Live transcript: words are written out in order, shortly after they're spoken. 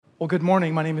Well, good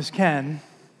morning. My name is Ken,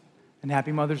 and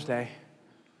happy Mother's Day.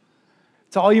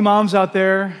 To all you moms out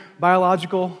there,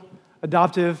 biological,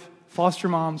 adoptive, foster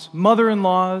moms,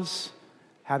 mother-in-laws,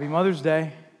 happy Mother's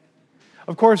Day.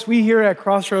 Of course, we here at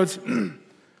Crossroads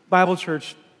Bible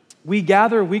Church, we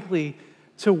gather weekly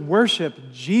to worship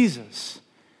Jesus,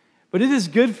 but it is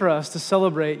good for us to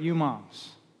celebrate you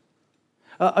moms.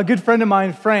 A good friend of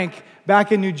mine, Frank,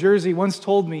 back in New Jersey, once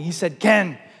told me, he said,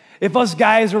 Ken, if us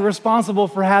guys were responsible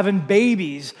for having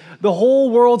babies, the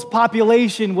whole world's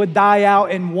population would die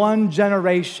out in one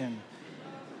generation.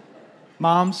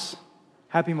 Moms,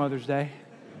 happy Mother's Day.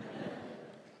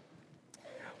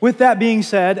 With that being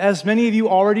said, as many of you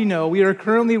already know, we are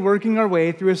currently working our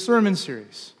way through a sermon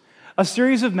series, a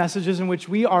series of messages in which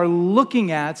we are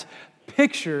looking at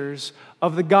pictures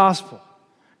of the gospel.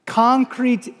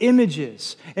 Concrete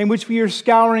images in which we are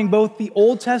scouring both the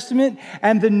Old Testament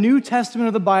and the New Testament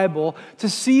of the Bible to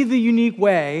see the unique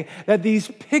way that these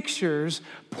pictures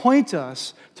point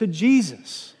us to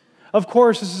Jesus. Of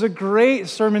course, this is a great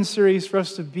sermon series for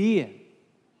us to be in.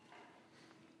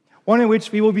 One in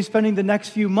which we will be spending the next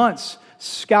few months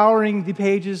scouring the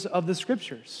pages of the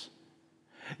Scriptures.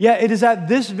 Yet it is at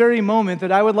this very moment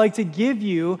that I would like to give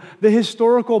you the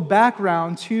historical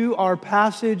background to our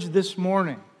passage this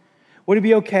morning. Would it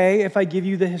be okay if I give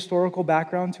you the historical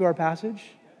background to our passage?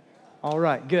 All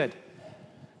right, good.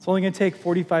 It's only going to take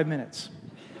 45 minutes.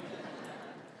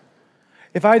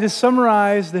 If I had to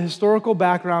summarize the historical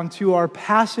background to our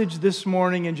passage this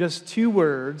morning in just 2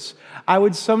 words, I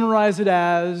would summarize it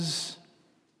as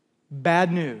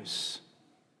bad news.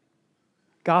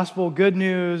 Gospel, good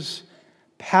news.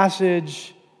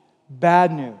 Passage,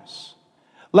 bad news.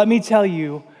 Let me tell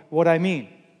you what I mean.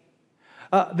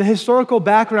 The historical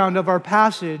background of our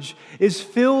passage is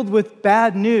filled with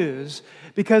bad news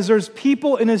because there's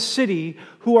people in a city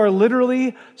who are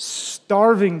literally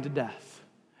starving to death.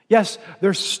 Yes,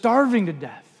 they're starving to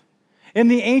death. In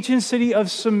the ancient city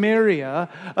of Samaria,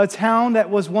 a town that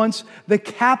was once the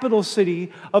capital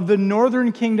city of the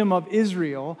northern kingdom of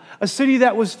Israel, a city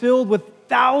that was filled with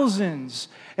thousands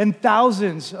and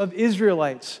thousands of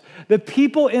Israelites, the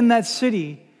people in that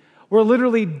city were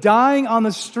literally dying on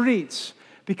the streets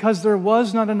because there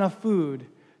was not enough food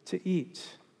to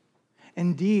eat.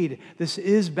 Indeed, this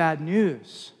is bad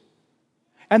news.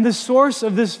 And the source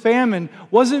of this famine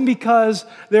wasn't because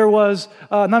there was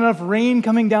not enough rain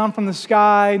coming down from the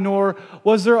sky, nor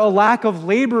was there a lack of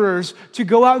laborers to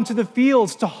go out into the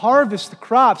fields to harvest the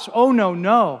crops. Oh,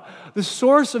 no. The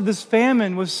source of this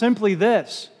famine was simply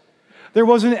this. There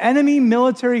was an enemy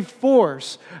military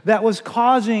force that was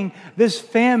causing this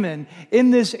famine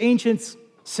in this ancient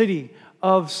city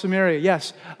of Samaria.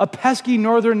 Yes, a pesky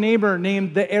northern neighbor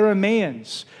named the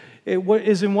Arameans, it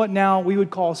is in what now we would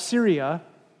call Syria,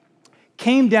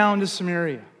 came down to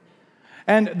Samaria.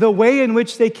 And the way in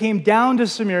which they came down to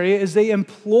Samaria is they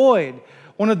employed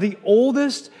one of the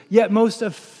oldest yet most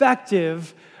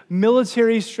effective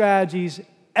military strategies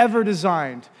ever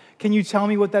designed. Can you tell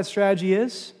me what that strategy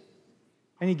is?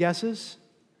 Any guesses?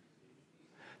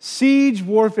 Siege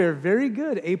warfare. Very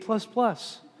good. A++.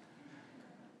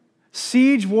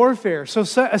 Siege warfare. So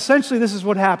essentially this is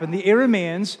what happened. The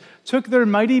Arameans took their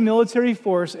mighty military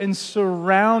force and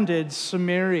surrounded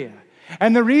Samaria.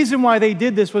 And the reason why they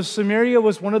did this was Samaria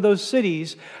was one of those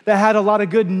cities that had a lot of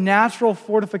good natural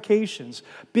fortifications.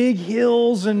 Big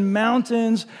hills and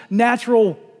mountains,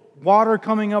 natural water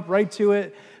coming up right to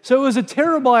it. So it was a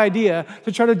terrible idea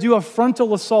to try to do a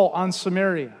frontal assault on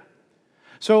Samaria.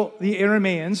 So the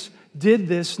Arameans did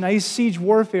this nice siege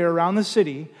warfare around the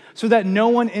city so that no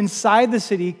one inside the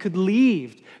city could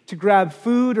leave to grab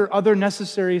food or other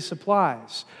necessary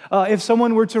supplies. If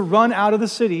someone were to run out of the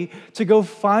city to go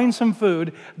find some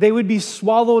food, they would be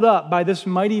swallowed up by this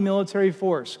mighty military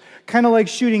force, kind of like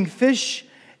shooting fish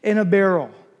in a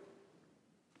barrel.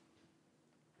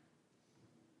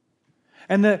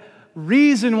 And the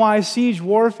reason why siege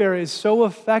warfare is so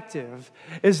effective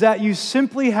is that you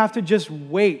simply have to just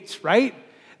wait, right?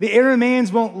 The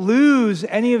Arameans won't lose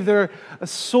any of their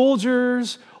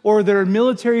soldiers or their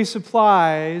military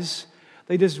supplies.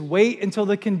 They just wait until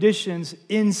the conditions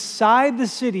inside the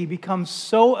city become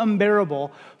so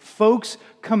unbearable, folks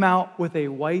come out with a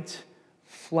white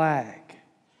flag.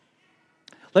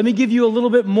 Let me give you a little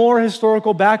bit more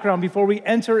historical background before we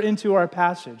enter into our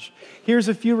passage. Here's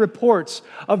a few reports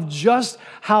of just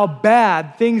how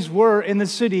bad things were in the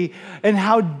city and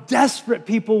how desperate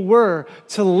people were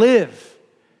to live.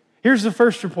 Here's the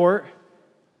first report.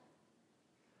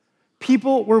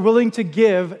 People were willing to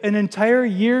give an entire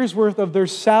year's worth of their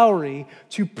salary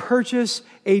to purchase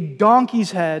a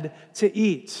donkey's head to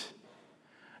eat.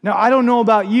 Now, I don't know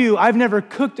about you. I've never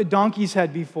cooked a donkey's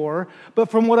head before, but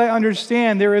from what I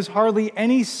understand, there is hardly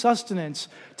any sustenance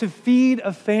to feed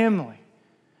a family.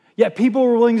 Yet people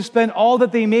were willing to spend all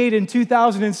that they made in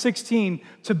 2016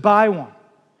 to buy one.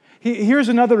 Here's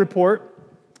another report.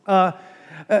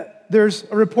 There's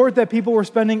a report that people were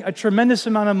spending a tremendous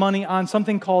amount of money on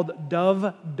something called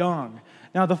dove dung.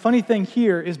 Now, the funny thing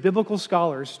here is biblical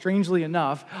scholars, strangely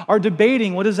enough, are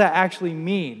debating what does that actually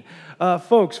mean.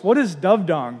 Folks, what is dove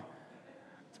dung?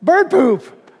 It's bird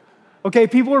poop. Okay,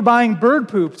 people were buying bird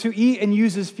poop to eat and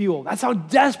use as fuel. That's how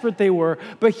desperate they were.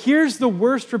 But here's the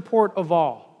worst report of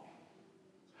all.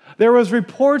 There was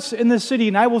reports in the city,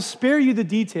 and I will spare you the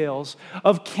details,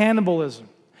 of cannibalism.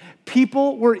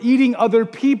 People were eating other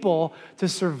people to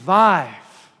survive.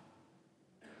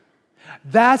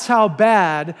 That's how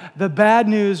bad the bad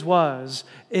news was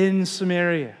in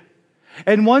Samaria.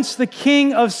 And once the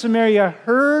king of Samaria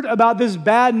heard about this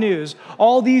bad news,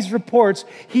 all these reports,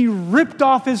 he ripped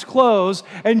off his clothes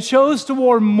and chose to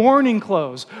wear mourning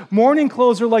clothes. Mourning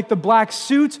clothes are like the black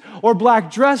suit or black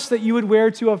dress that you would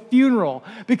wear to a funeral,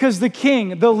 because the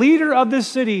king, the leader of the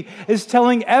city, is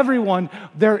telling everyone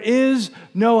there is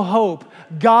no hope.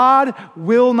 God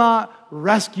will not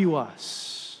rescue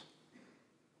us.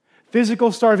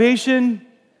 Physical starvation,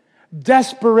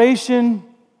 desperation,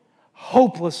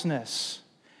 hopelessness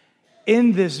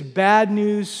in this bad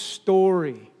news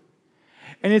story.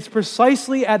 And it's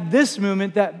precisely at this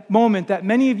moment that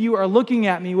many of you are looking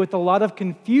at me with a lot of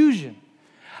confusion.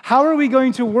 How are we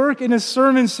going to work in a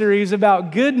sermon series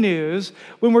about good news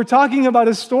when we're talking about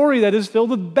a story that is filled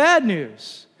with bad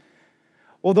news?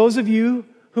 Well, those of you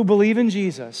who believe in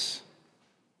Jesus,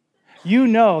 you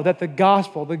know that the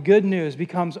gospel, the good news,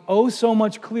 becomes oh so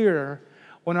much clearer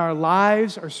when our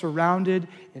lives are surrounded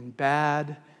in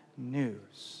bad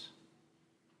news.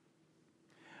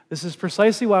 This is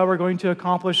precisely why we're going to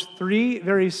accomplish 3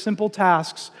 very simple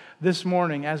tasks this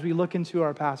morning as we look into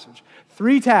our passage.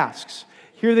 3 tasks.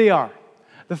 Here they are.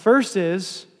 The first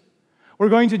is we're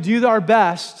going to do our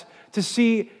best to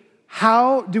see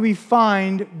how do we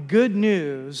find good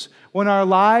news when our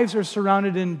lives are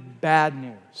surrounded in bad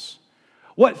news.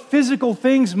 What physical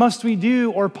things must we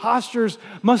do or postures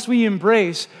must we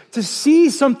embrace to see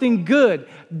something good,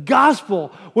 gospel,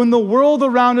 when the world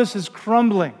around us is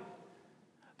crumbling?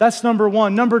 That's number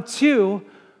 1. Number 2,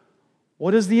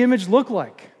 what does the image look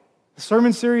like? The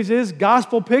sermon series is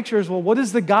Gospel Pictures. Well, what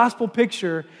is the gospel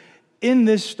picture in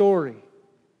this story?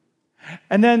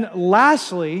 And then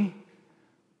lastly,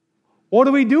 what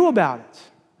do we do about it?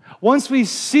 Once we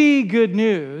see good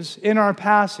news in our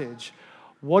passage,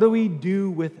 what do we do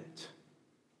with it?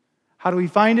 How do we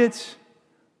find it?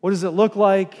 What does it look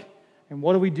like? And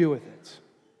what do we do with it?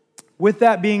 With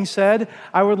that being said,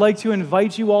 I would like to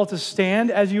invite you all to stand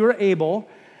as you are able,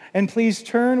 and please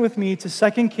turn with me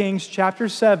to 2 Kings chapter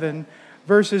 7,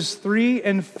 verses 3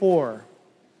 and 4.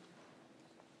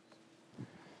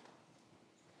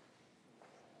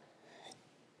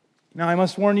 Now, I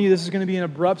must warn you, this is going to be an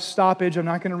abrupt stoppage. I'm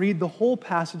not going to read the whole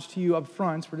passage to you up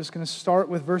front. We're just going to start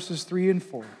with verses 3 and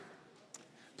 4.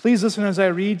 Please listen as I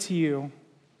read to you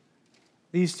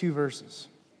these 2 verses.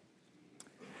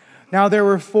 Now, there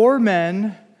were 4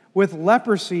 men with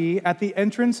leprosy at the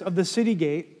entrance of the city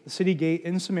gate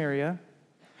in Samaria.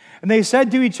 And they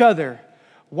said to each other,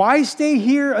 "Why stay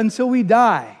here until we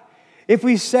die? If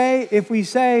we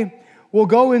say, we'll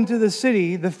go into the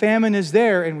city, the famine is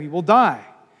there and we will die.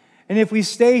 And if we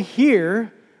stay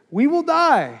here, we will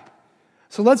die.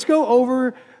 So let's go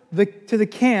over to the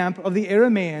camp of the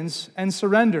Arameans and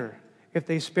surrender. If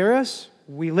they spare us,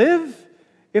 we live.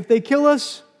 If they kill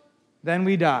us, then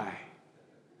we die."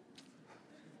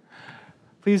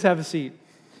 Please have a seat.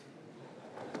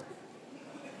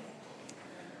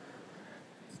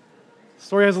 The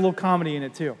story has a little comedy in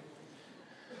it too.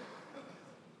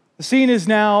 The scene is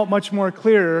now much more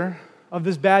clearer of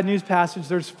this bad news passage.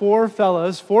 There's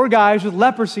 4 guys with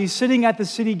leprosy sitting at the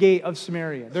city gate of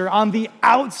Samaria. They're on the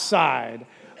outside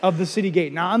of the city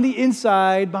gate, not on the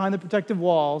inside behind the protective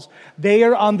walls. They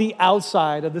are on the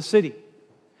outside of the city.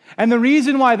 And the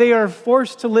reason why they are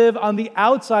forced to live on the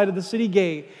outside of the city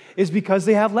gate is because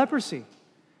they have leprosy.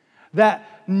 That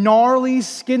gnarly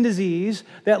skin disease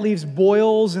that leaves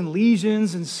boils and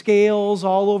lesions and scales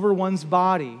all over one's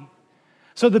body.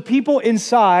 So the people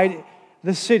inside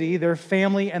the city, their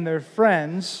family and their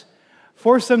friends,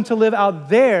 force them to live out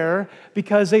there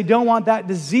because they don't want that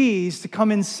disease to come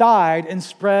inside and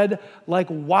spread like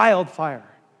wildfire.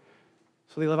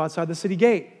 So they live outside the city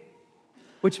gate,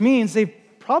 which means they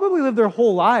probably live their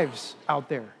whole lives out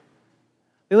there.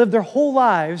 They live their whole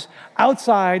lives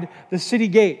outside the city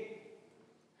gate.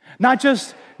 Not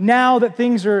just now that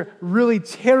things are really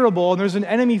terrible and there's an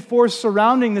enemy force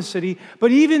surrounding the city,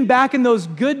 but even back in those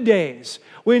good days,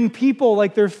 when people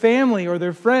like their family or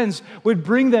their friends would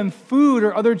bring them food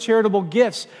or other charitable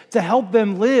gifts to help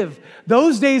them live,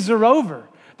 those days are over.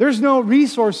 There's no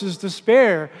resources to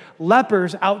spare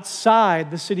lepers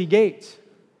outside the city gates.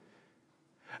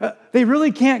 They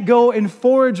really can't go and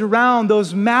forage around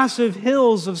those massive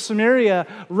hills of Samaria,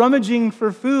 rummaging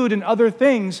for food and other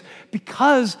things,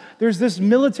 because there's this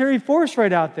military force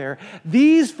right out there.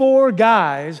 These 4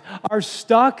 guys are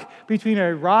stuck between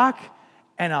a rock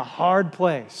and a hard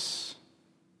place.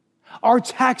 Our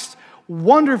text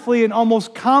wonderfully and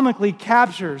almost comically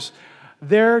captures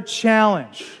their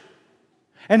challenge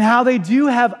and how they do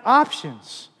have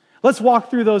options. Let's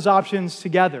walk through those options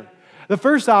together. The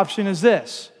first option is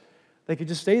this. They could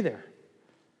just stay there.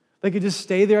 They could just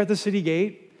stay there at the city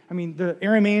gate. I mean, the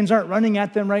Arameans aren't running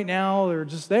at them right now. They're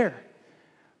just there.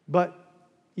 But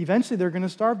eventually they're going to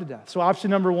starve to death. So option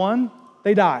number 1,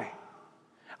 they die.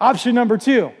 Option number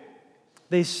 2,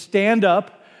 they stand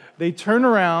up, they turn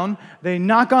around, they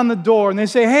knock on the door, and they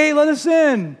say, "Hey, let us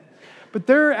in." But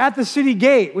they're at the city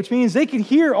gate, which means they can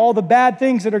hear all the bad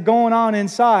things that are going on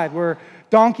inside, where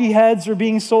donkey heads are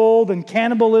being sold and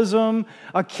cannibalism,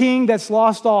 a king that's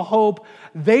lost all hope.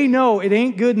 They know it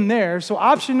ain't good in there. So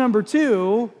option number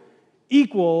 2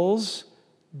 equals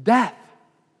death.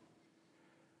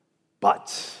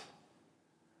 But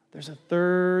there's a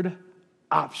third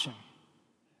option.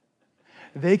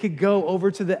 They could go over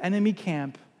to the enemy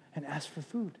camp and ask for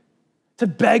food, to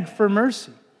beg for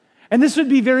mercy. And this would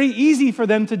be very easy for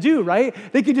them to do, right?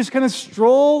 They could just kind of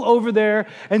stroll over there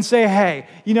and say, "Hey,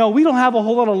 we don't have a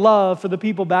whole lot of love for the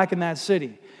people back in that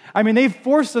city. I mean, they've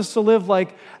forced us to live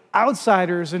like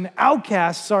outsiders and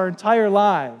outcasts our entire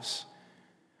lives.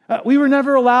 We were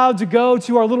never allowed to go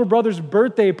to our little brother's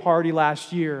birthday party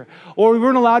last year, or we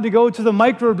weren't allowed to go to the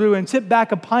microbrew and tip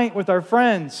back a pint with our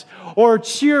friends, or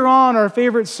cheer on our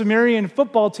favorite Sumerian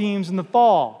football teams in the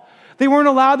fall. They weren't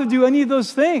allowed to do any of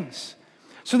those things."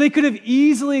 So they could have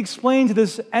easily explained to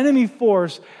this enemy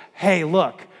force, "Hey,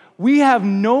 look, we have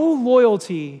no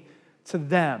loyalty to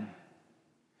them."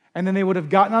 And then they would have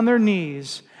gotten on their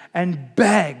knees and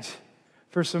begged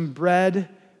for some bread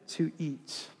to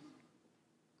eat.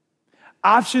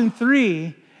 Option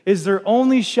 3 is their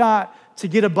only shot to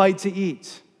get a bite to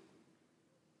eat.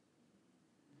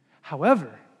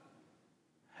 However,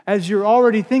 as you're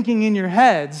already thinking in your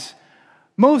heads,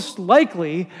 most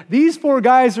likely, these 4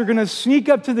 guys are going to sneak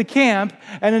up to the camp,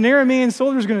 and an Aramean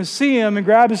soldier is going to see him and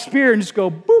grab his spear and just go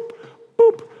boop,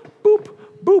 boop, boop,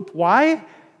 boop. Why?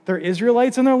 They're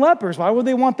Israelites and they're lepers. Why would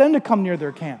they want them to come near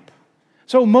their camp?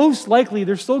 So most likely,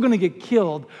 they're still going to get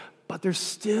killed, but there's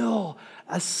still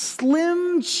a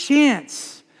slim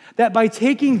chance that by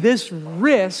taking this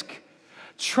risk,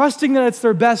 trusting that it's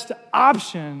their best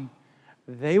option,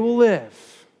 they will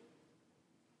live.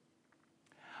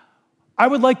 I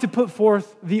would like to put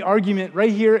forth the argument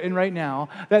right here and right now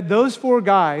that those 4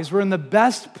 guys were in the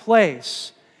best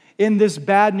place in this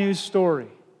bad news story.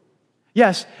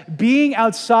 Yes, being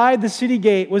outside the city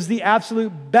gate was the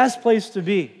absolute best place to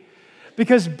be,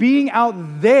 because being out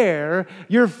there,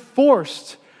 you're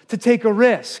forced to take a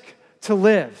risk to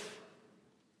live.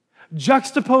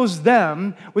 Juxtapose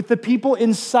them with the people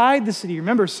inside the city.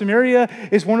 Remember, Samaria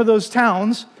is one of those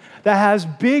towns that has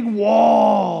big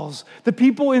walls. The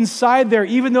people inside there,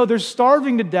 even though they're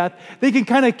starving to death, they can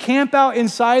kind of camp out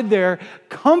inside there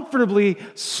comfortably,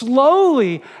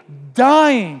 slowly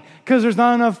dying because there's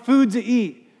not enough food to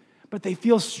eat. But they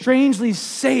feel strangely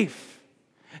safe,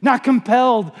 not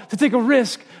compelled to take a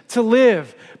risk to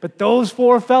live. But those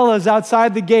 4 fellas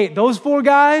outside the gate, those 4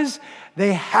 guys,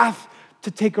 they have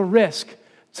to take a risk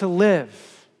to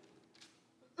live.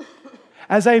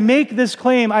 As I make this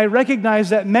claim, I recognize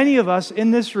that many of us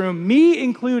in this room, me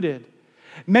included,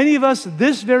 many of us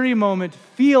this very moment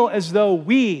feel as though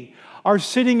we are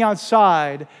sitting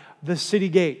outside the city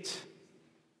gate.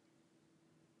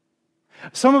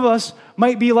 Some of us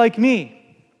might be like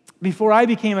me. Before I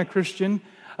became a Christian,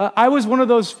 I was one of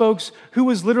those folks who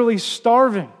was literally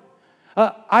starving.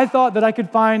 I thought that I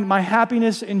could find my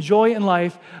happiness and joy in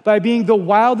life by being the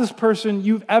wildest person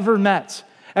you've ever met.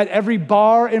 At every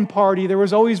bar and party, there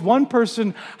was always one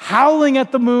person howling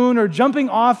at the moon or jumping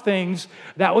off things.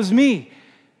 That was me.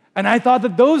 And I thought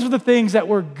that those were the things that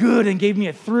were good and gave me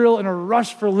a thrill and a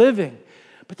rush for living.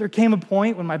 But there came a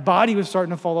point when my body was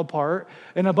starting to fall apart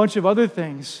and a bunch of other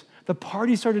things. The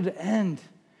party started to end.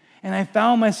 And I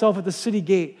found myself at the city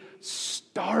gate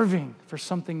starving for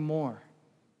something more.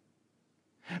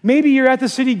 Maybe you're at the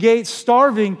city gate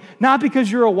starving, not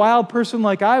because you're a wild person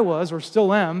like I was, or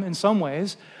still am in some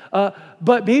ways,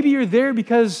 But maybe you're there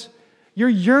because you're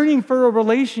yearning for a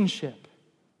relationship.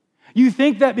 You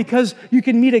think that because you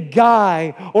can meet a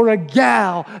guy or a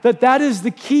gal, that is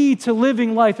the key to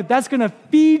living life, that that's going to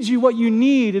feed you what you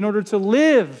need in order to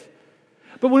live.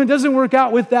 But when it doesn't work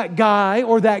out with that guy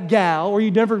or that gal, or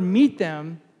you never meet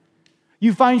them,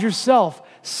 you find yourself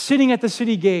sitting at the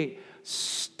city gate,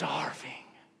 starving.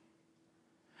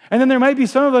 And then there might be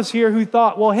some of us here who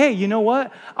thought, well, hey, you know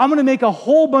what? I'm going to make a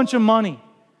whole bunch of money.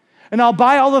 And I'll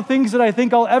buy all the things that I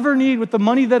think I'll ever need with the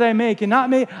money that I make.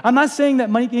 I'm not saying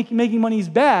that making money is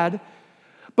bad,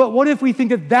 but what if we think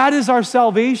that that is our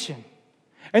salvation?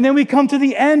 And then we come to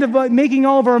the end of making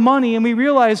all of our money and we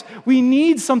realize we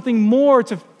need something more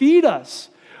to feed us.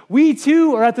 We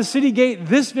too are at the city gate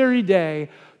this very day,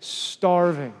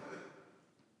 starving.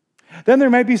 Then there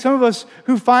might be some of us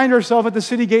who find ourselves at the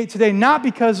city gate today, not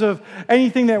because of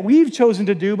anything that we've chosen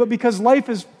to do, but because life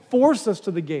has forced us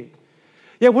to the gate.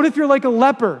 Yeah, what if you're like a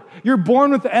leper? You're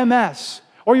born with MS,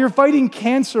 or you're fighting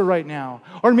cancer right now,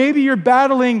 or maybe you're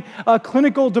battling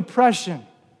clinical depression.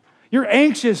 You're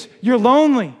anxious, you're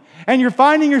lonely, and you're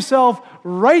finding yourself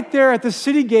right there at the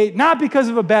city gate, not because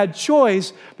of a bad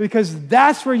choice, but because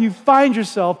that's where you find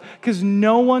yourself, because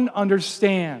no one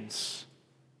understands.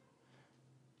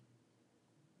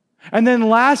 And then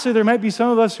lastly, there might be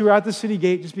some of us who are at the city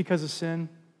gate just because of sin.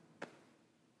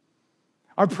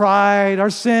 Our pride, our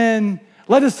sin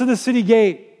led us to the city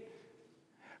gate.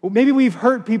 Well, maybe we've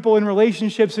hurt people in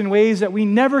relationships in ways that we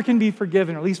never can be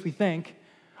forgiven, or at least we think.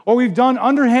 Or we've done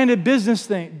underhanded business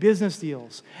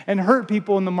deals and hurt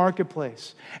people in the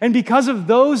marketplace. And because of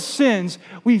those sins,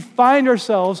 we find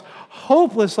ourselves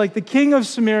hopeless, like the king of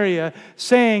Samaria,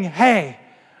 saying, hey,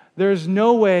 there's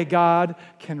no way God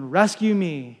can rescue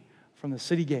me from the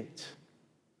city gate.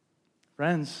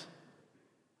 Friends,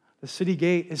 the city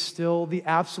gate is still the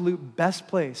absolute best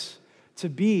place to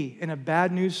be in a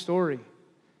bad news story.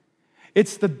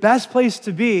 It's the best place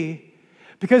to be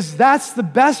because that's the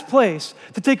best place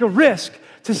to take a risk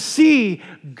to see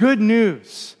good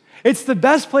news. It's the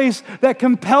best place that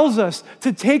compels us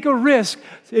to take a risk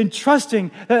in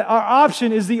trusting that our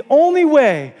option is the only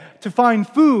way to find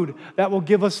food that will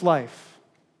give us life.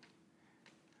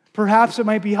 Perhaps it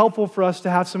might be helpful for us to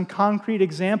have some concrete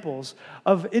examples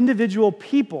of individual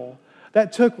people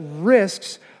that took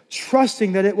risks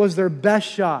trusting that it was their best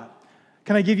shot.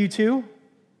 Can I give you two?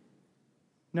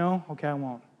 No? Okay, I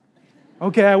won't.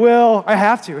 Okay, I will. I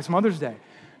have to. It's Mother's Day.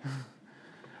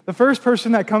 The first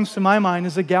person that comes to my mind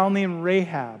is a gal named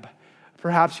Rahab.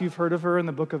 Perhaps you've heard of her in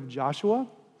the book of Joshua.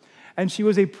 And she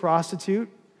was a prostitute.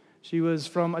 She was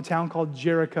from a town called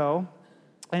Jericho.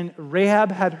 And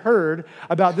Rahab had heard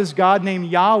about this God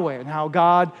named Yahweh and how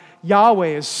God,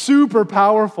 Yahweh, is super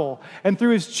powerful. And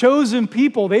through his chosen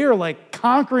people, they are like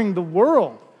conquering the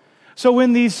world. So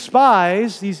when these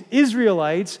spies, these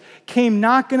Israelites, came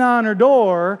knocking on her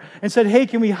door and said, hey,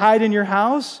 can we hide in your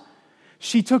house?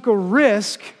 She took a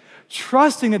risk,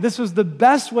 trusting that this was the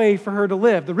best way for her to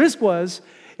live. The risk was,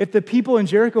 if the people in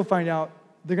Jericho find out,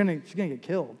 she's going to get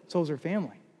killed. So is her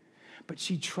family. But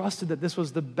she trusted that this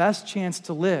was the best chance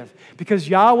to live because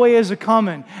Yahweh is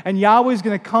a-coming, and Yahweh is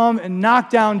going to come and knock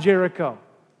down Jericho.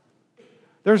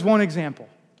 There's one example.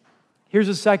 Here's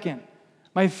a second.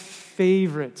 My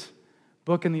favorite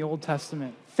book in the Old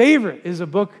Testament. Favorite is a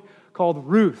book called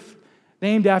Ruth,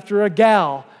 named after a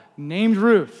gal named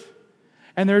Ruth.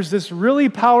 And there's this really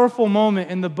powerful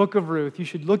moment in the book of Ruth. You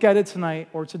should look at it tonight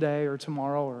or today or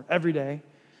tomorrow or every day.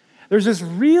 There's this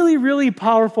really, really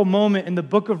powerful moment in the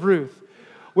book of Ruth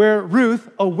where Ruth,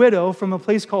 a widow from a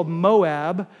place called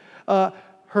Moab,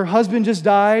 her husband just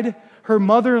died. Her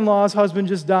mother-in-law's husband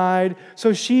just died.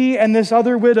 So she and this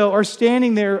other widow are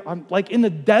standing there like in the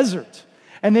desert.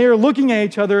 And they are looking at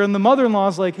each other. And the mother-in-law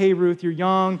is like, hey, Ruth, you're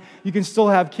young. You can still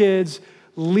have kids.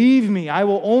 Leave me. I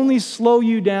will only slow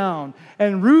you down.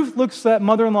 And Ruth looks that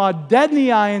mother-in-law dead in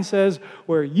the eye and says,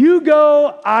 where you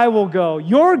go, I will go.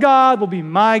 Your God will be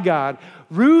my God.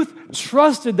 Ruth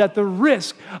trusted that the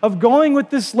risk of going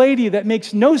with this lady that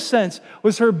makes no sense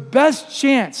was her best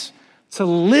chance to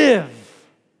live.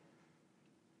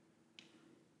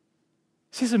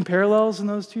 See some parallels in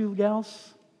those two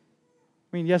gals?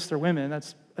 I mean, yes, they're women.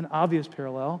 That's an obvious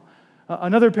parallel.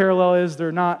 Another parallel is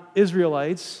they're not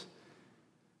Israelites.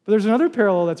 But there's another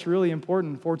parallel that's really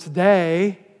important for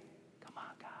today. Come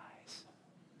on, guys.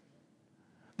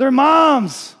 They're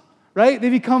moms, right? They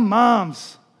become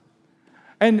moms.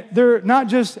 And they're not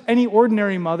just any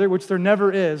ordinary mother, which there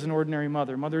never is an ordinary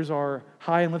mother. Mothers are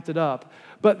high and lifted up.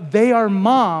 But they are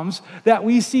moms that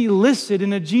we see listed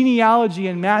in a genealogy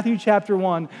in Matthew chapter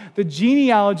 1, the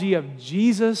genealogy of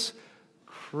Jesus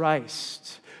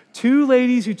Christ. Two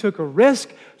ladies who took a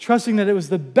risk, trusting that it was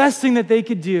the best thing that they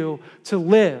could do to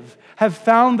live, have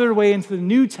found their way into the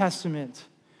New Testament,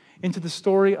 into the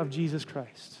story of Jesus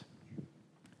Christ.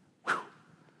 Whew.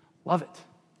 Love it.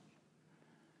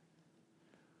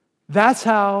 That's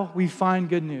how we find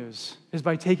good news, is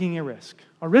by taking a risk,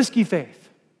 a risky faith.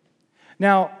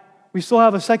 Now, we still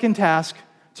have a second task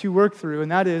to work through,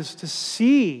 and that is to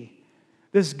see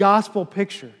this gospel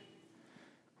picture.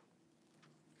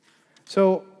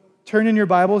 So, turn in your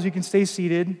Bibles, you can stay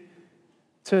seated,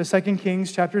 to 2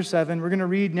 Kings chapter 7. We're going to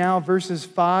read now verses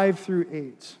 5 through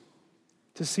 8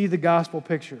 to see the gospel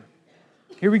picture.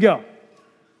 Here we go.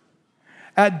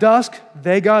 At dusk,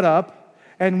 they got up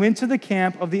and went to the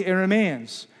camp of the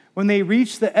Arameans. When they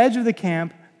reached the edge of the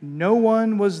camp, no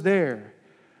one was there,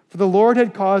 for the Lord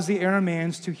had caused the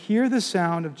Arameans to hear the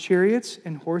sound of chariots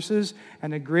and horses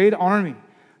and a great army.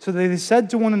 So they said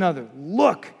to one another,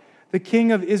 "Look, the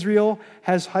king of Israel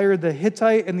has hired the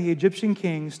Hittite and the Egyptian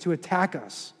kings to attack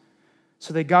us."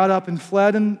 So they got up and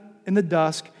fled in the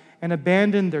dusk and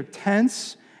abandoned their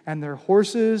tents and their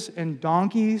horses and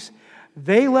donkeys.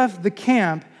 They left the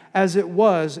camp as it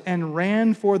was and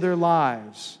ran for their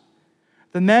lives.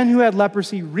 The men who had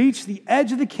leprosy reached the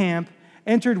edge of the camp,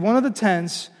 entered one of the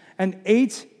tents, and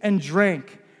ate and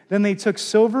drank. Then they took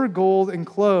silver, gold, and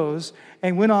clothes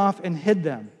and went off and hid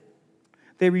them.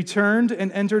 They returned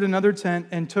and entered another tent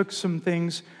and took some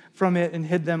things from it and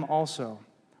hid them also.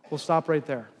 We'll stop right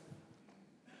there.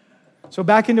 So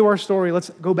back into our story. Let's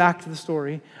go back to the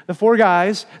story. The four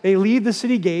guys, they leave the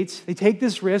city gates. They take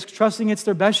this risk, trusting it's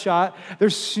their best shot. They're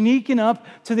sneaking up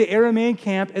to the Aramean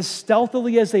camp as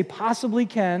stealthily as they possibly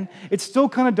can. It's still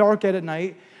kind of dark at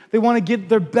night. They want to get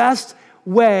their best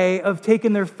way of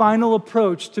taking their final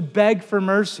approach to beg for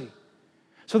mercy.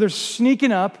 So they're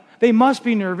sneaking up. They must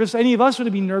be nervous. Any of us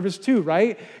would be nervous too,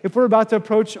 right? If we're about to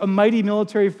approach a mighty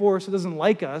military force that doesn't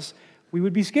like us, we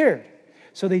would be scared.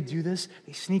 So they do this.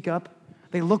 They sneak up.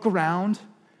 They look around.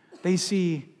 They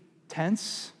see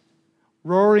tents,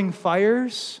 roaring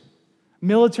fires,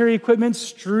 military equipment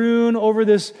strewn over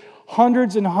this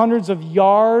hundreds and hundreds of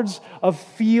yards of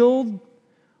field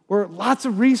where lots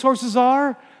of resources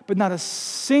are, but not a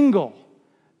single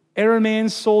Aramean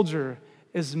soldier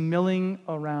is milling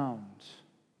around.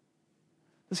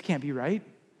 This can't be right.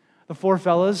 The four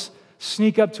fellas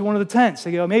sneak up to one of the tents.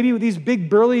 They go, maybe these big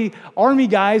burly army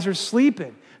guys are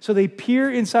sleeping. So they peer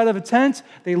inside of a tent.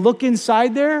 They look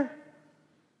inside there.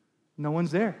 No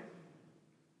one's there.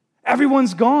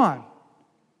 Everyone's gone.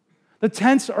 The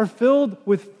tents are filled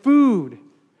with food,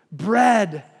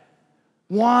 bread,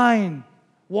 wine,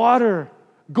 water,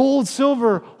 gold,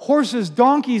 silver, horses,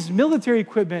 donkeys, military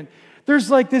equipment.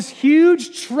 There's like this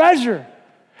huge treasure.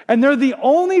 And they're the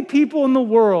only people in the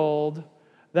world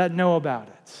that know about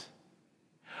it.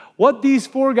 What these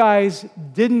four guys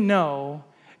didn't know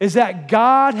is that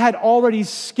God had already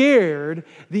scared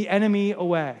the enemy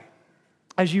away.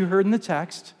 As you heard in the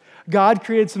text, God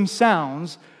created some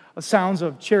sounds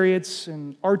of chariots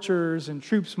and archers and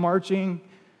troops marching.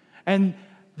 And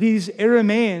these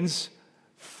Arameans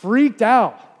freaked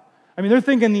out. I mean, they're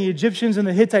thinking the Egyptians and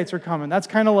the Hittites are coming. That's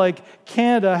kind of like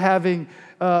Canada having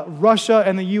Russia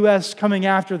and the U.S. coming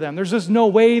after them. There's just no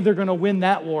way they're going to win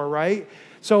that war, right?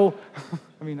 So,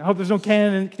 I mean, I hope there's no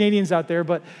Canadians out there,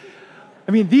 but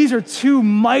I mean, these are two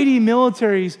mighty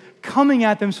militaries coming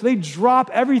at them, so they drop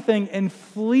everything and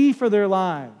flee for their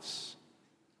lives.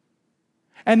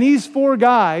 And these four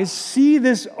guys see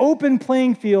this open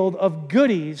playing field of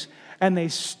goodies, and they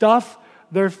stuff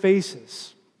their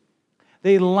faces.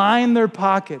 They line their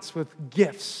pockets with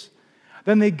gifts.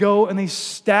 Then they go and they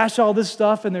stash all this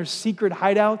stuff in their secret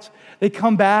hideout. They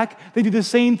come back. They do the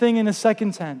same thing in a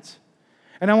second tent.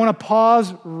 And I want to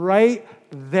pause right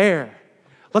there.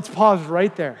 Let's pause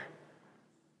right there.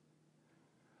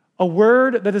 A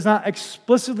word that is not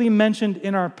explicitly mentioned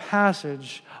in our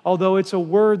passage, although it's a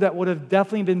word that would have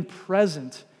definitely been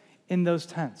present in those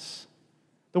tents.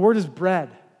 The word is bread.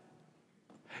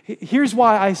 Here's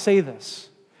why I say this.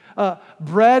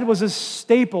 Bread was a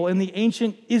staple in the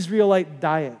ancient Israelite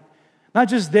diet. Not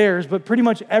just theirs, but pretty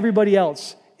much everybody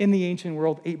else in the ancient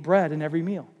world ate bread in every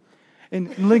meal.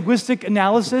 In linguistic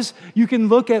analysis, you can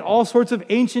look at all sorts of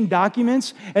ancient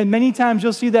documents, and many times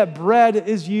you'll see that bread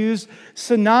is used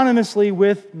synonymously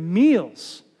with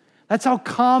meals. That's how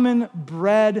common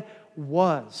bread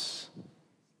was.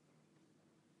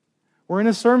 We're in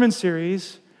a sermon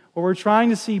series where we're trying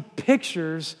to see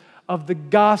pictures of the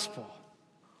gospel.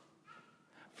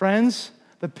 Friends,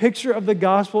 the picture of the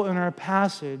gospel in our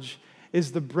passage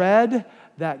is the bread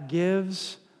that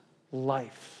gives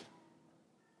life.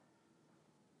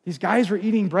 These guys were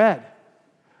eating bread.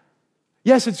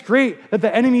 Yes, it's great that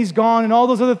the enemy's gone and all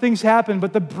those other things happen,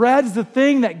 but the bread's the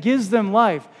thing that gives them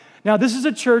life. Now, this is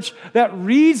a church that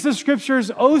reads the scriptures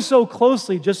oh so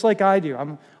closely, just like I do.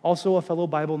 I'm also a fellow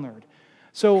Bible nerd.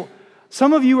 So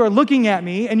some of you are looking at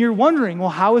me and you're wondering, well,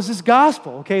 how is this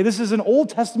gospel? Okay, this is an Old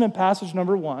Testament passage,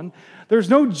 number one. There's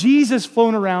no Jesus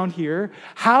flown around here.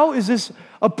 How is this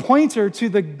a pointer to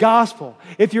the gospel?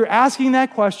 If you're asking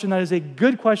that question, that is a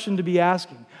good question to be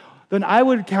asking. Then I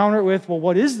would counter it with, well,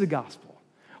 what is the gospel?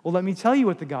 Well, let me tell you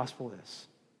what the gospel is.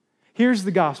 Here's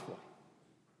the gospel.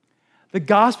 The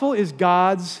gospel is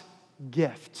God's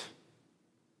gift.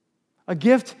 A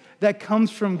gift that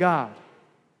comes from God.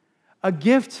 A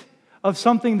gift of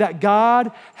something that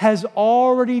God has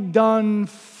already done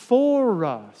for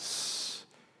us.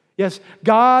 Yes,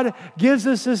 God gives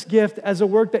us this gift as a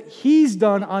work that He's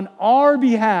done on our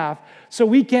behalf, so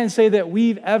we can't say that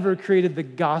we've ever created the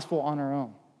gospel on our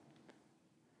own.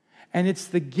 And it's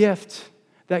the gift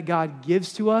that God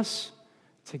gives to us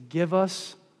to give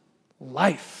us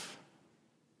life.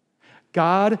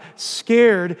 God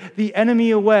scared the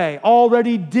enemy away,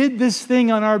 already did this thing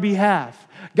on our behalf.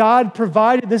 God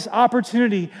provided this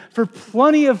opportunity for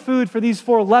plenty of food for these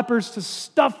 4 lepers to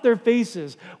stuff their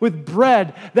faces with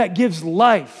bread that gives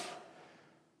life.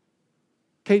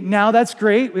 Okay, now that's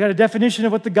great. We got a definition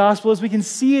of what the gospel is. We can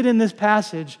see it in this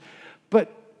passage. But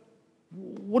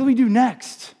what do we do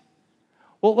next?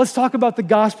 Well, let's talk about the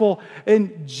gospel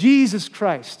in Jesus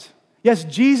Christ. Yes,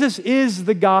 Jesus is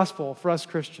the gospel for us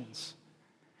Christians.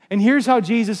 And here's how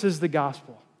Jesus is the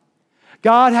gospel.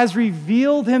 God has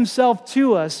revealed Himself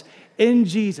to us in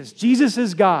Jesus. Jesus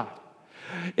is God.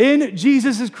 In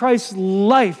Jesus Christ's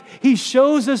life, He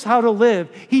shows us how to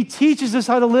live. He teaches us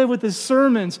how to live with His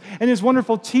sermons and His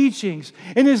wonderful teachings.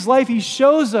 In His life, He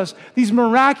shows us these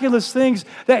miraculous things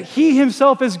that He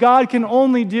Himself as God can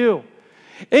only do.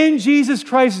 In Jesus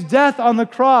Christ's death on the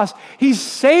cross, He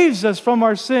saves us from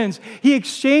our sins. He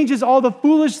exchanges all the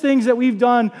foolish things that we've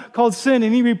done called sin,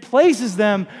 and He replaces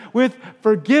them with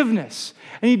forgiveness.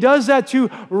 And He does that to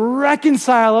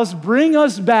reconcile us, bring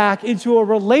us back into a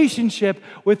relationship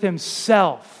with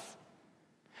Himself.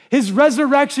 His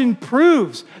resurrection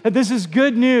proves that this is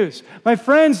good news. My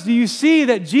friends, do you see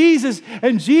that Jesus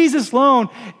and Jesus alone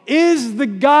is the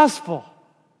gospel?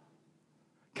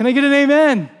 Can I get an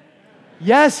amen?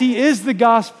 Yes, He is the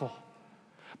gospel.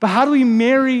 But how do we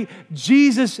marry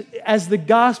Jesus as the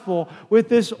gospel with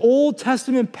this Old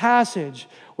Testament passage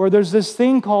where there's this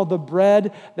thing called the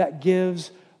bread that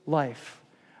gives life?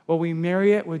 Well, we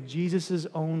marry it with Jesus'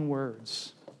 own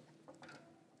words.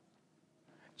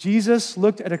 Jesus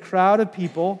looked at a crowd of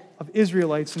people, of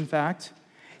Israelites in fact.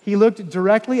 He looked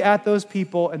directly at those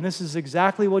people, and this is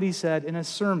exactly what He said in a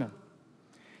sermon.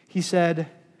 He said,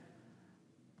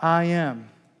 I am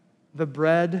the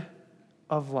bread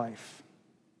of life.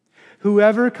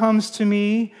 Whoever comes to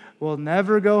me will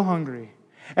never go hungry,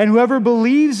 and whoever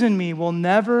believes in me will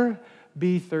never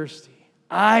be thirsty.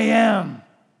 I am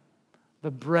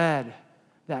the bread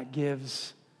that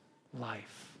gives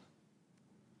life.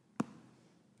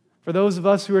 For those of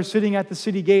us who are sitting at the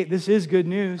city gate, this is good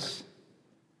news.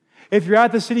 If you're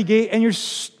at the city gate and you're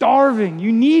starving,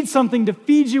 you need something to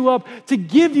feed you up, to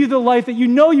give you the life that you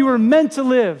know you were meant to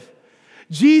live.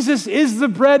 Jesus is the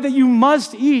bread that you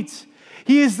must eat.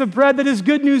 He is the bread that is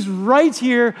good news right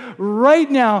here,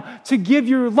 right now, to give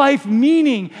your life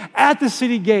meaning at the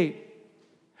city gate.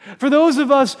 For those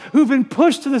of us who've been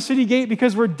pushed to the city gate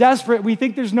because we're desperate, we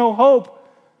think there's no hope,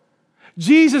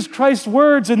 Jesus Christ's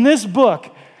words in this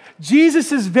book,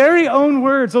 Jesus' very own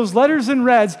words, those letters in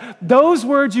reds, those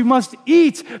words you must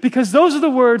eat because those are the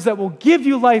words that will give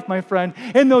you life, my friend.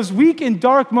 In those weak and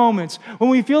dark moments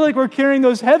when we feel like we're carrying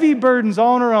those heavy burdens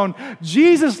all on our own,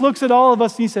 Jesus looks at all of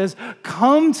us and He says,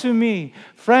 come to me.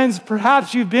 Friends,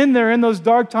 perhaps you've been there in those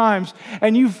dark times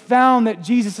and you found that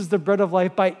Jesus is the bread of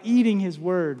life by eating His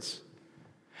words.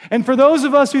 And for those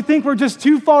of us who think we're just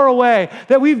too far away,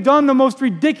 that we've done the most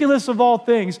ridiculous of all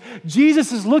things,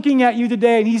 Jesus is looking at you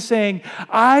today and He's saying,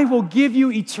 I will give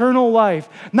you eternal life.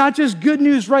 Not just good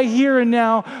news right here and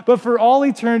now, but for all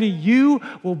eternity, you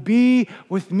will be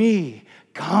with me.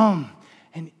 Come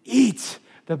and eat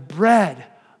the bread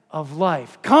of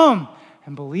life. Come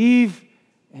and believe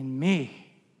in me.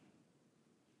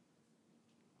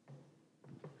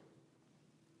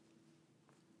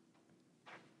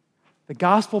 The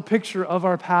gospel picture of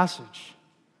our passage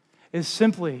is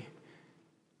simply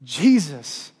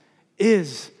Jesus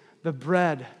is the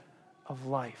bread of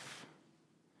life.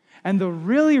 And the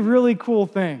really, really cool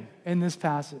thing in this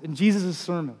passage, in Jesus'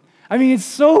 sermon, I mean, it's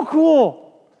so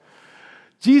cool.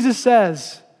 Jesus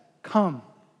says, come.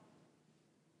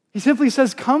 He simply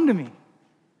says, come to me.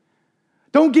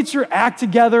 Don't get your act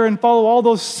together and follow all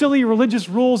those silly religious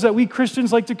rules that we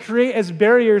Christians like to create as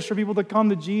barriers for people to come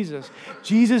to Jesus.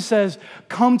 Jesus says,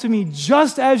 come to me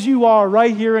just as you are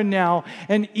right here and now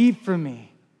and eat from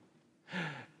me.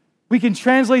 We can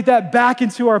translate that back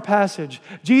into our passage.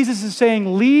 Jesus is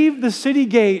saying, leave the city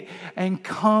gate and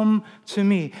come to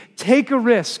me. Take a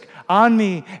risk on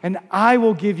me and I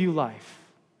will give you life.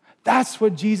 That's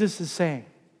what Jesus is saying.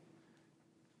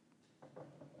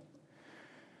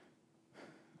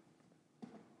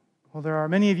 Well, there are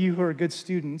many of you who are good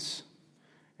students,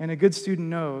 and a good student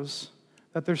knows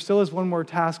that there still is one more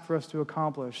task for us to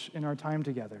accomplish in our time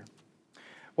together.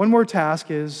 One more task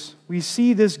is we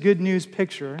see this good news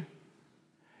picture.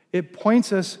 It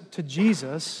points us to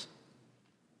Jesus.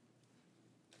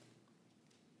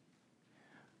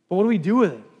 But what do we do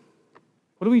with it?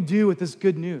 What do we do with this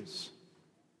good news?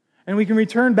 And we can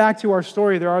return back to our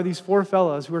story. There are these four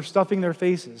fellas who are stuffing their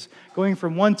faces, going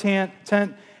from one tent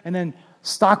and then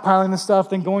stockpiling the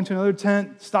stuff, then going to another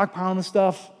tent, stockpiling the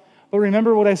stuff. But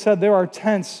remember what I said, there are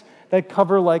tents that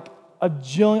cover like a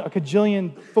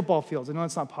cajillion football fields. I know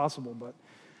it's not possible, but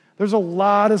there's a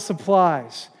lot of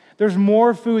supplies. There's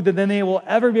more food than they will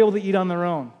ever be able to eat on their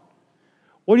own.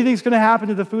 What do you think is going to happen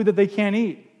to the food that they can't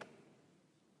eat?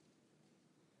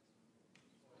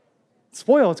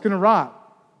 Spoil, it's going to rot.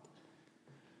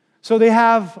 So they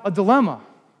have a dilemma.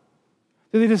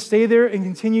 Do they just stay there and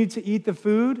continue to eat the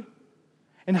food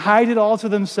and hide it all to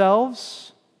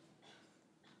themselves?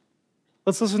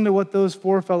 Let's listen to what those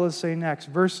four fellows say next.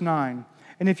 Verse 9.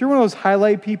 And if you're one of those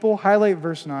highlight people, highlight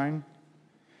verse 9.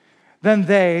 Then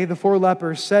they, the four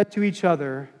lepers, said to each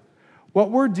other,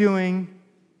 what we're doing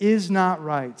is not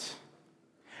right.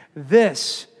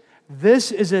 This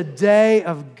is a day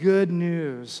of good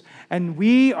news, and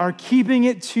we are keeping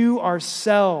it to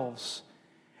ourselves.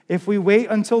 If we wait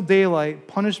until daylight,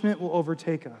 punishment will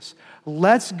overtake us.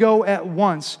 Let's go at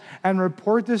once and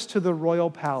report this to the royal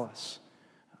palace.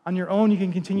 On your own, you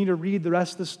can continue to read the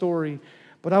rest of the story,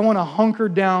 but I want to hunker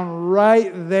down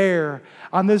right there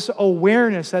on this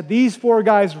awareness that these four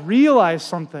guys realize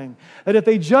something, that if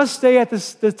they just stay at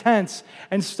the tents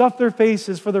and stuff their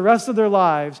faces for the rest of their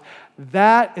lives,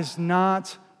 that is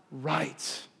not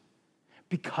right.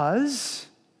 Because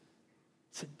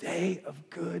it's a day of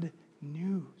good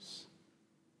news.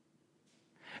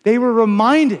 They were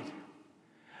reminded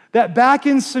that back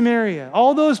in Samaria,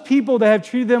 all those people that have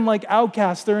treated them like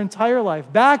outcasts their entire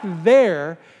life, back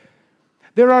there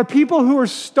are people who are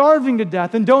starving to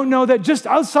death and don't know that just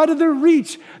outside of their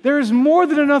reach, there is more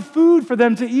than enough food for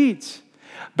them to eat.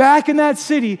 Back in that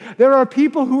city, there are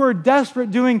people who are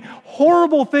desperate, doing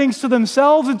horrible things to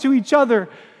themselves and to each other.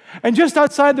 And just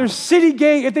outside their city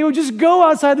gate, if they would just go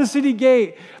outside the city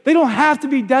gate, they don't have to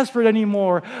be desperate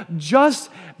anymore. Just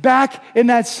back in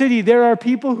that city, there are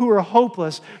people who are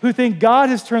hopeless, who think God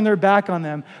has turned their back on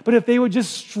them. But if they would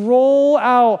just stroll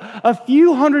out a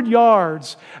few hundred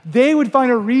yards, they would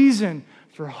find a reason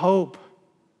for hope.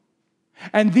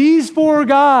 And these four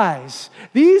guys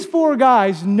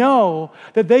know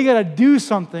that they got to do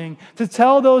something to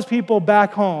tell those people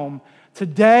back home,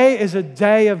 today is a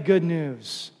day of good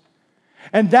news.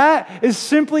 And that is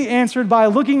simply answered by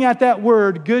looking at that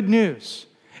word, good news.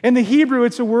 In the Hebrew,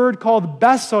 it's a word called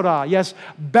besorah. Yes,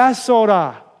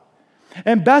 besorah.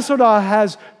 And besorah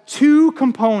has two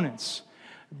components.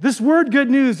 This word good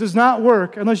news does not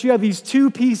work unless you have these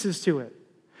two pieces to it.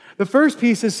 The first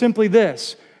piece is simply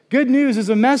this. Good news is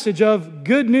a message of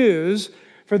good news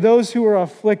for those who are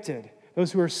afflicted,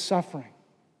 those who are suffering.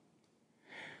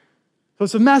 So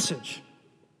it's a message.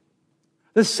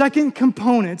 The second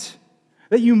component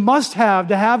that you must have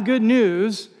to have good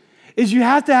news is you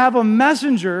have to have a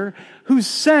messenger who's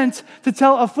sent to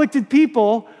tell afflicted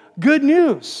people good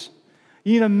news.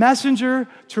 You need a messenger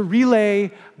to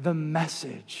relay the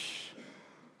message.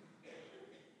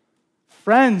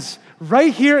 Friends,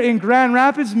 right here in Grand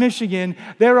Rapids, Michigan,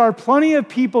 there are plenty of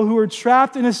people who are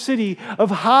trapped in a city of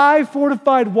high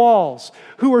fortified walls,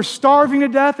 who are starving to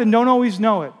death and don't always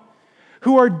know it,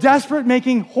 who are desperate,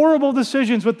 making horrible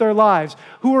decisions with their lives,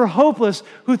 who are hopeless,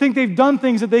 who think they've done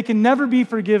things that they can never be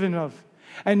forgiven of.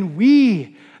 And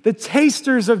we, the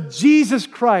tasters of Jesus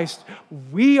Christ,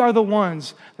 we are the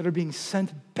ones that are being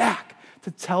sent back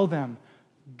to tell them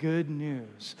good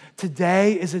news.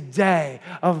 Today is a day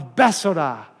of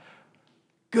besorah,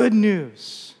 good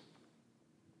news.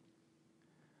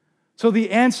 So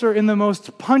the answer in the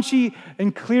most punchy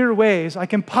and clear ways I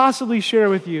can possibly share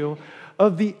with you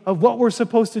of what we're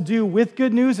supposed to do with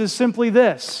good news is simply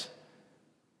this.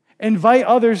 Invite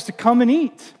others to come and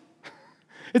eat.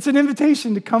 It's an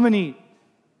invitation to come and eat.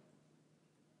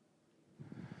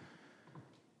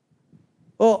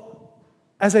 Well,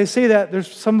 as I say that,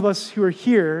 there's some of us who are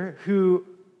here who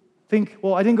think,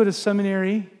 well, I didn't go to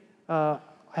seminary. I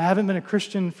haven't been a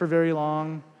Christian for very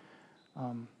long.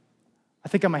 I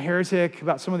think I'm a heretic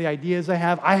about some of the ideas I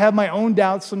have. I have my own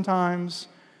doubts sometimes.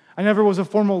 I never was a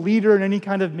formal leader in any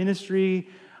kind of ministry.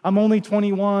 I'm only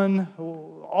 21.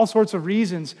 All sorts of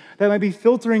reasons that might be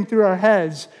filtering through our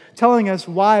heads, telling us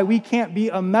why we can't be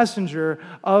a messenger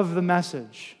of the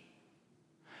message.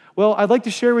 Well, I'd like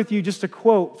to share with you just a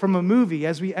quote from a movie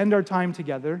as we end our time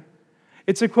together.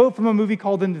 It's a quote from a movie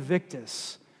called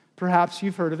Invictus. Perhaps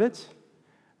you've heard of it.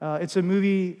 It's a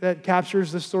movie that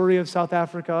captures the story of South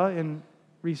Africa in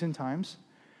recent times.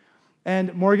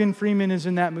 And Morgan Freeman is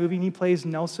in that movie, and he plays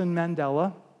Nelson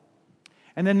Mandela.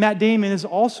 And then Matt Damon is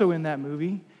also in that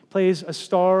movie, plays a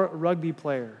star rugby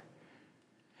player.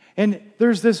 And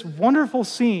there's this wonderful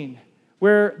scene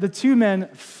where the two men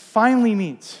finally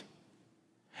meet.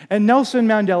 And Nelson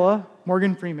Mandela,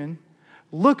 Morgan Freeman,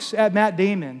 looks at Matt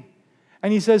Damon,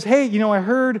 and he says, hey, I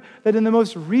heard that in the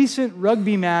most recent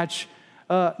rugby match,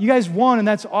 you guys won, and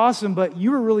that's awesome, but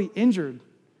you were really injured.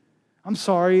 I'm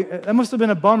sorry. That must have been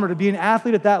a bummer to be an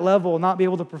athlete at that level and not be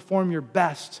able to perform your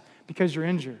best because you're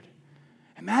injured.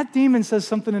 And Matt Damon says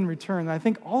something in return that I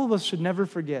think all of us should never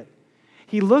forget.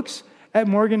 He looks at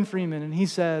Morgan Freeman and he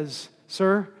says,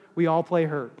 sir, we all play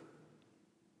hurt.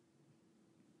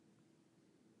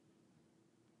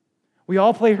 We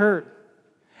all play hurt.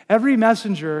 Every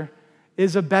messenger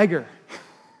is a beggar.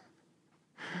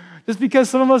 Just because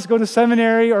some of us go to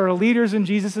seminary or are leaders in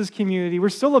Jesus' community, we're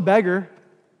still a beggar.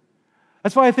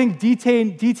 That's why I think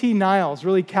D.T. Niles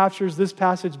really captures this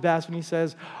passage best when he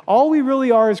says, all we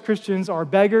really are as Christians are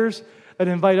beggars that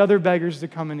invite other beggars to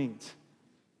come and eat.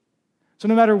 So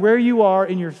no matter where you are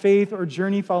in your faith or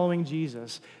journey following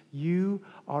Jesus, you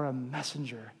are a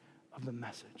messenger of the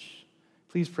message.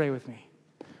 Please pray with me.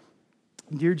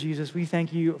 Dear Jesus, we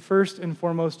thank you first and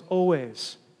foremost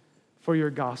always for your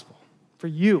gospel, for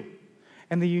you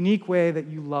and the unique way that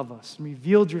you love us and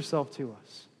revealed yourself to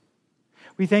us.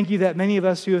 We thank you that many of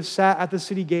us who have sat at the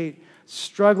city gate,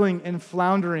 struggling and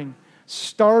floundering,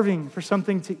 starving for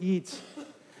something to eat,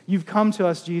 you've come to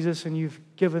us, Jesus, and you've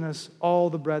given us all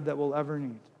the bread that we'll ever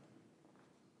need.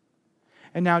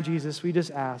 And now, Jesus, we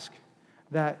just ask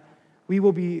that we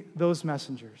will be those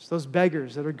messengers, those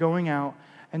beggars that are going out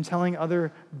and telling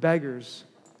other beggars,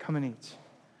 come and eat.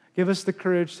 Give us the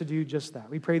courage to do just that.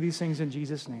 We pray these things in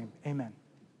Jesus' name. Amen.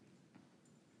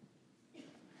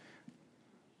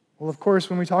 Well, of course,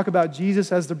 when we talk about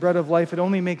Jesus as the bread of life, it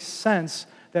only makes sense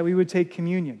that we would take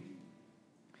communion.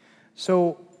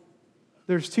 So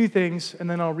there's two things, and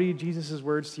then I'll read Jesus'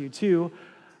 words to you. Two,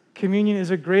 communion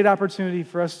is a great opportunity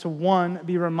for us to, one,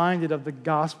 be reminded of the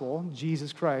gospel,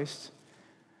 Jesus Christ.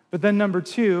 But then number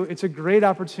two, it's a great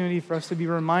opportunity for us to be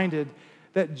reminded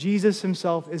that Jesus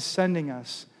himself is sending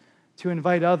us to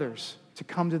invite others to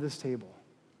come to this table.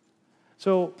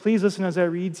 So please listen as I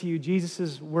read to you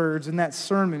Jesus' words in that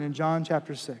sermon in John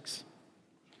chapter 6.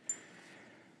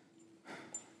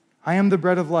 I am the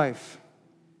bread of life.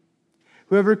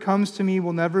 Whoever comes to me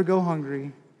will never go hungry,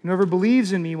 and whoever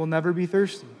believes in me will never be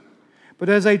thirsty. But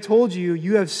as I told you,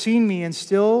 you have seen me, and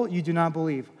still you do not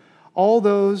believe. All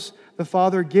those the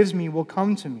Father gives me will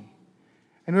come to me,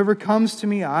 and whoever comes to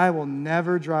me I will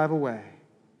never drive away.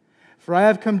 For I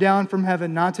have come down from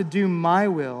heaven not to do my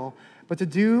will, but to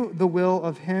do the will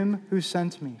of him who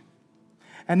sent me.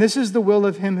 And this is the will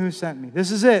of him who sent me.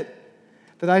 This is it,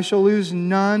 that I shall lose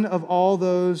none of all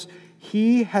those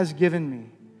he has given me,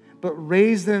 but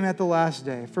raise them at the last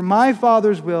day. For my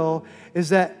Father's will is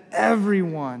that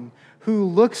everyone who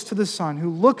looks to the Son, who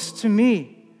looks to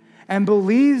me and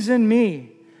believes in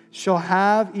me, shall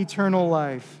have eternal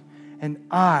life, and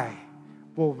I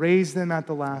will raise them at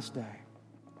the last day.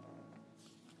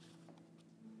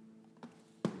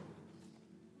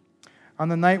 On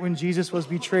the night when Jesus was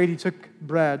betrayed, he took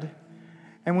bread,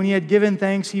 and when he had given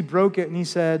thanks, he broke it, and he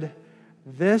said,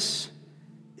 "This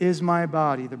is my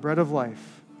body, the bread of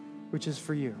life, which is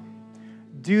for you.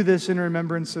 Do this in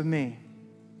remembrance of me."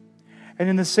 And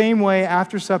in the same way,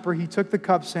 after supper, he took the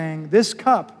cup, saying, "This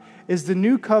cup is the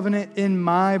new covenant in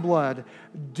my blood.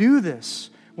 Do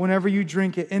this whenever you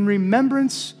drink it in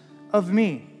remembrance of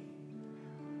me.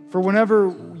 For whenever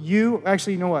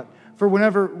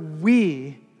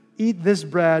we eat this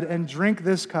bread and drink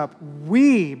this cup,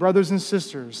 we, brothers and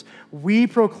sisters, we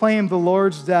proclaim the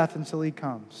Lord's death until he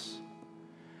comes."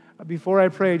 Before I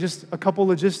pray, just a couple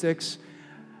logistics.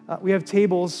 We have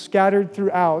tables scattered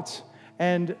throughout,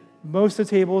 and most of the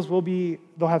tables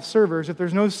they'll have servers. If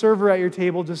there's no server at your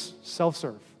table, just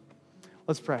self-serve.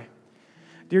 Let's pray.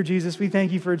 Dear Jesus, we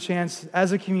thank you for a chance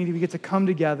as a community we get to come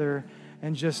together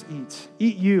and just eat.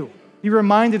 Eat you. Be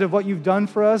reminded of what you've done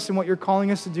for us and what you're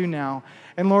calling us to do now.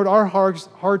 And Lord, our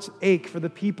hearts ache for the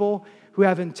people who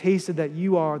haven't tasted that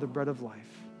you are the bread of life.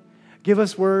 Give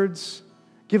us words,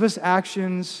 give us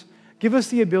actions, give us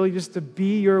the ability just to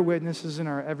be your witnesses in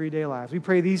our everyday lives. We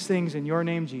pray these things in your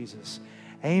name, Jesus.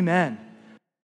 Amen.